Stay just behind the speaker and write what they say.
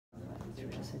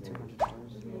said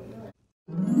 $200.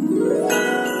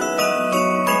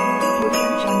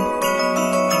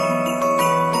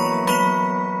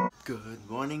 Good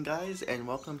morning, guys, and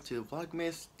welcome to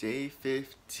Vlogmas Day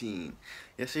 15.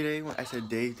 Yesterday when I said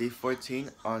day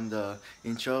 14 on the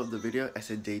intro of the video, I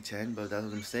said day 10, but that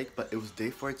was a mistake. But it was day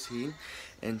 14,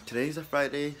 and today's a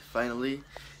Friday finally,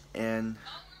 and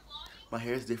my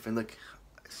hair is different. Look,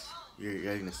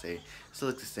 you're gonna say it still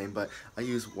looks the same, but I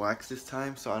use wax this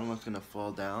time, so I don't know if it's gonna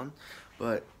fall down.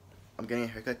 But I'm getting a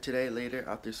haircut today later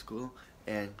after school,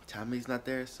 and Tammy's not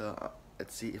there, so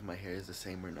let's see if my hair is the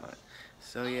same or not.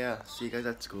 So yeah, see you guys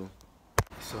at school.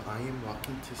 So I am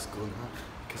walking to school now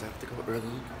because I have to go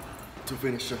early to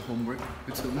finish the homework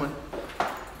with someone.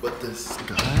 But the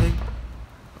sky,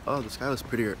 oh, the sky was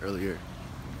prettier earlier.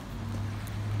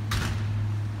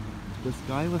 The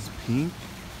sky was pink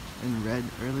and red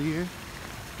earlier,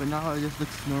 but now it just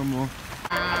looks normal.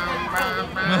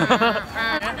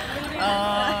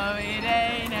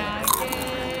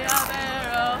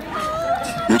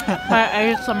 My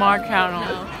ASMR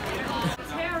channel.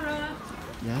 Tara,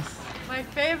 Yes. my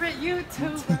favorite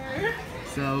YouTuber.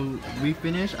 So we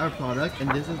finished our product,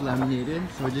 and this is laminated.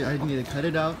 So I need to cut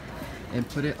it out and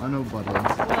put it on a bottle.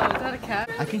 Whoa, is that a cat?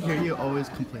 I can hear you always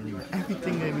complaining about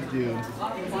everything that we do.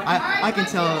 I can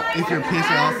tell if you're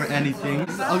pissed off or anything.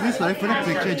 This is ugly sweater for the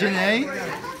picture. Janae,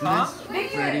 this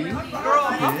is Freddie,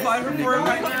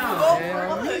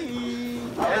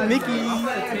 and Mickey.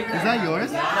 Is that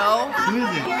yours? No. Who is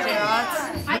it?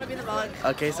 I'm gonna be the vlog.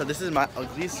 Okay, so this is my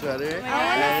ugly sweater.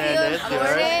 And this is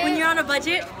yours. When you're on a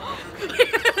budget.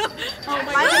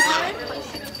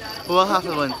 Who else has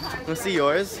one? Let's see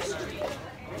yours.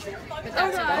 Oh,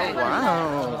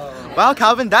 wow. Wow,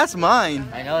 Calvin, that's mine.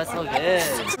 I know, it's so good.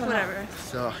 Whatever.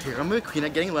 So here, I'm with Queena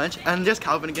getting lunch, and there's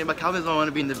Calvin again, but Calvin doesn't want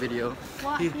to be in the video.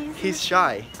 He's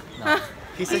shy. No.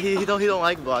 He said he don't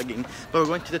like vlogging. But we're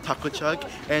going to the taco truck,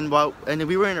 and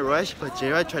we were in a rush, but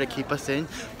Jara tried to keep us in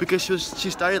because she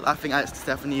started laughing at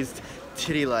Stephanie's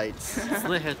titty lights.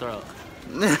 Slit her throat.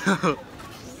 No.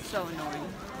 So annoying.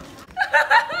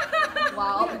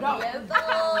 Wow,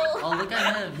 Oh, look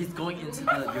at him. He's going into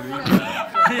the urethra.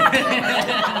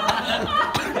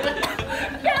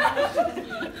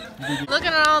 Look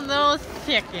at all those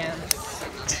chickens.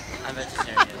 I'm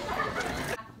vegetarian.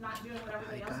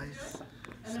 Hi guys.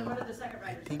 So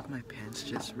I think my pants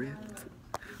just ripped.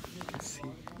 You can see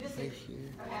right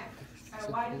here.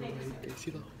 So right there.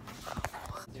 See the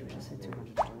I said $200.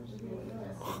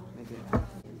 Maybe.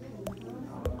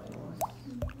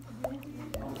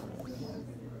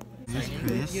 This is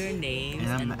Chris, Your name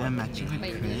and I'm matching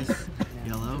with Chris,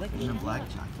 yellow and a black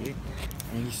jacket.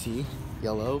 And you see,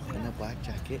 yellow and a black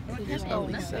jacket. Here's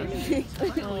Elisa. And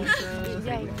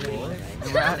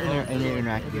we're at an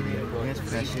interact video. Here's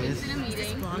Precious.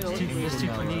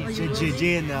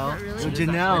 Janelle.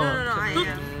 No, I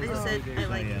am. I just said I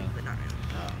like it, but not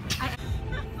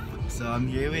really. So I'm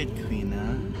here with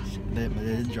Queena,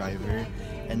 the driver,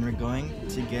 and we're going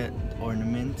to get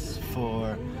ornaments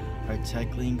for our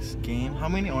Tech Links game. How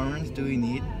many ornaments do we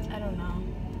need? I don't know.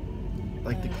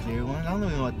 Like the clear one? I don't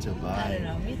know what to buy. I don't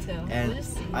know, me too. And We'll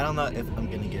just see. I don't know if I'm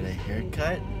gonna get a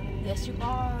haircut. Yes, you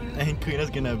are. And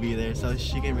Queena's gonna be there so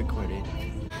she can record it.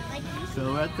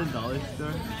 So we're at the dollar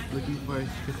store looking for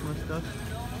Christmas stuff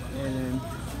and then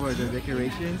for the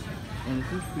decorations. And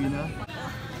this is Queena.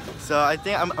 So I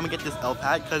think I'm gonna get this L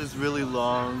pad because it's really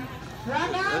long.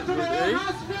 I'm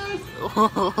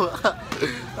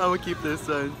gonna keep this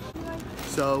one.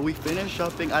 So we finished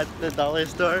shopping at the dollar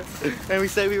store and we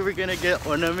said we were gonna get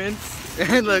ornaments.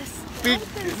 And look,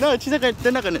 no,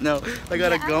 they're not gonna know. I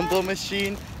got a gumball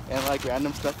machine and like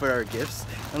random stuff for our gifts.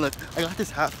 And look, I got this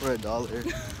hat for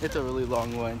 $1. It's a really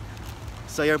long one.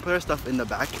 So you're gonna put our stuff in the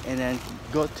back and then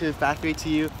go to Factory to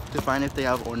You to find if they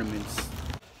have ornaments.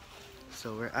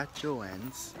 So we're at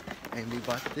Joann's and we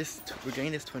bought this, we're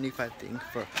getting this 25 thing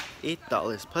for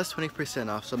 $8 plus 20%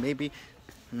 off. So maybe,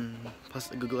 plus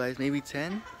Google Eyes, maybe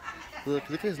 10. Look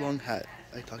at his long hat.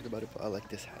 I talked about it, but I like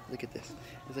this hat. Look at this.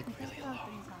 It's like really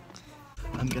long.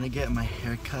 I'm gonna get my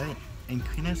hair cut and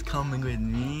Queena's coming with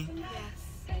me.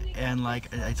 And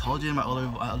like I told you in my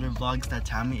other vlogs that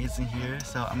Tammy isn't here,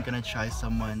 so I'm gonna try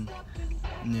someone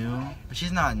new. But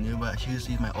she's not new, but she used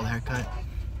to use my old haircut.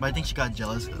 But I think she got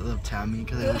jealous of Tammy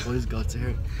because I always go to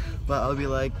her. But I'll be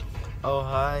like, oh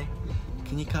hi,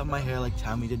 can you cut my hair like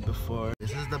Tammy did before?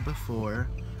 This is the before,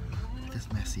 this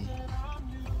messy,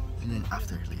 and then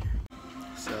after later.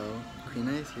 So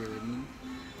Queena is here with me,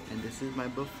 and this is my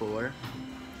before,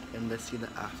 and let's see the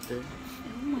after.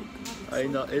 Oh my god. I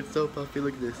know, it's so puffy.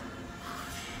 Look at this.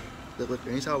 Look,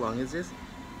 you see how long is this?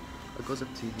 It goes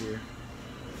up to here.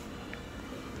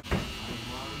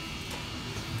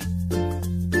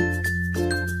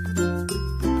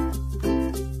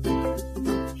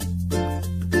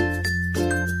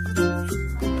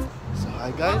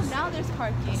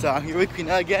 So I'm here with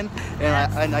Queena again,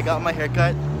 and I got my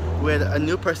haircut with a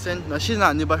new person. No, she's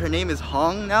not new, but her name is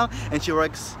Hong now, and she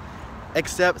works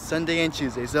except Sunday and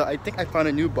Tuesday. So I think I found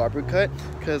a new barber cut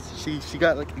because she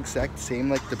got like exact same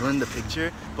like the one in the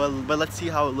picture. But let's see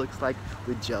how it looks like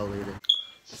with gel later.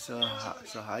 So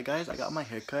hi guys, I got my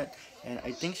haircut and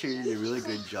I think she did a really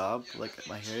good job. Like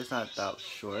my hair is not that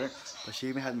short, but she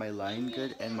even had my line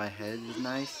good and my head is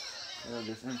nice.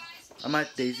 Listen, I'm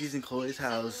at Daisy's and Chloe's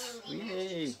house.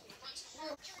 Yay!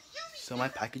 So my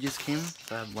packages came.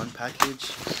 So I have one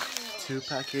package, two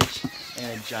package,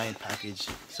 and a giant package.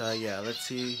 So yeah, let's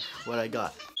see what I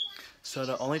got. So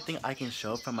the only thing I can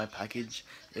show from my package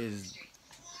is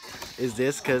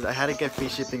this, because I had to get free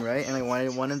shipping, right? And I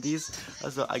wanted one of these.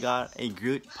 So I got a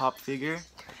Groot pop figure,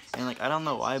 and like I don't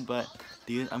know why, but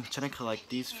I'm trying to collect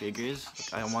these figures.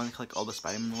 Like, I want to collect all the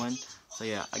Spider-Man one. So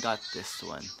yeah, I got this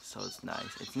one. So it's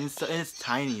nice. It's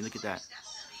tiny. Look at that.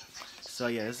 So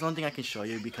yeah, this is the only thing I can show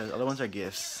you because other ones are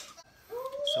gifts.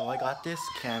 So I got this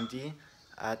candy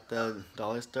at the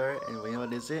dollar store, and you know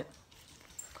what is it?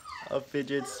 A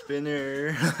fidget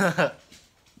spinner.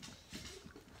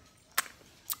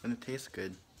 And it tastes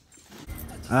good.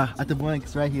 At the point,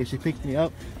 it's right here. She picked me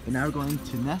up, and now we're going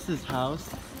to Nessa's house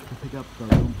to pick up the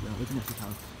lumpia. Look at Nessa's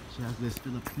house. She has this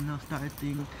Filipino style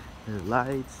thing, the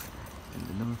lights, and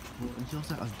the North Pole, and she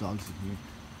also has dogs in here,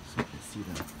 so you can see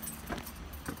them.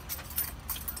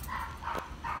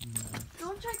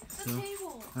 Don't check the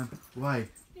table. Why?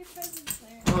 Your present's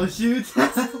there. Oh shoot!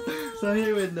 So I'm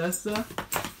here with Nessa.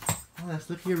 Oh,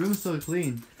 Nessa, look, your room's so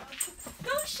clean.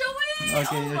 Don't show it!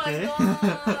 Okay, oh okay. My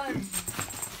God.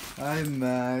 I'm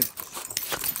Max.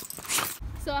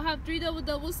 So I have 3 double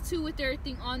doubles, 2 with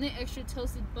everything on it, extra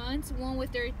toasted buns, 1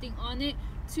 with everything on it,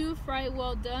 2 fried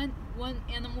well done, 1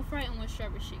 animal fry, and 1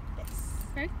 strawberry shake. Yes.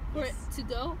 Correct? For it to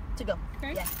go? To go.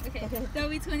 Correct? Yeah. Okay. That'll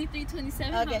be 23.27.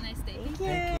 Have a nice day. Thank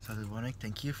you. So I want to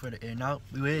thank you for the in and out.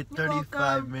 We waited You're 35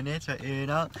 welcome. minutes for in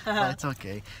and out, but it's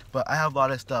okay. But I have a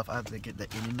lot of stuff. I have to get the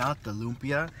in and out, the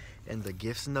lumpia, and the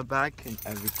gifts in the back, and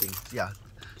everything. Yeah.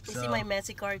 You see my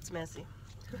messy car? It's messy.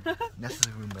 Nessa's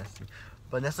room messy.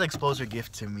 But Nessa exposed her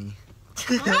gift to me.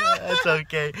 It's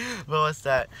okay. But what's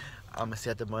that? I'm gonna see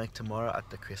at the mic tomorrow at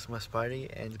the Christmas party,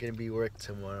 and it's gonna be work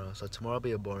tomorrow. So tomorrow will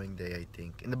be a boring day, I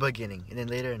think. In the beginning, and then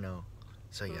later, no.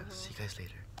 So yeah, see you guys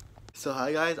later. So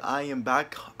hi guys, I am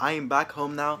back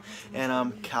home now,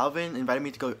 and Calvin invited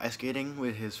me to go ice skating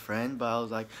with his friend, but I was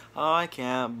like, oh, I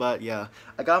can't. But yeah,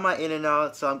 I got my in and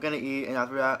out, so I'm gonna eat, and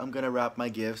after that I'm gonna wrap my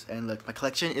gifts. And look, my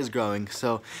collection is growing,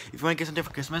 so if you want to get something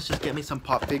for Christmas, just get me some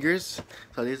pop figures.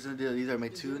 So these are my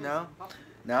 2 now.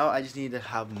 Now I just need to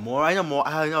have more. I know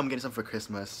I'm getting some for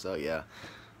Christmas, so yeah.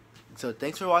 So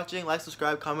thanks for watching. Like,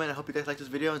 subscribe, comment. I hope you guys like this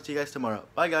video, and see you guys tomorrow.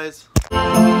 Bye guys.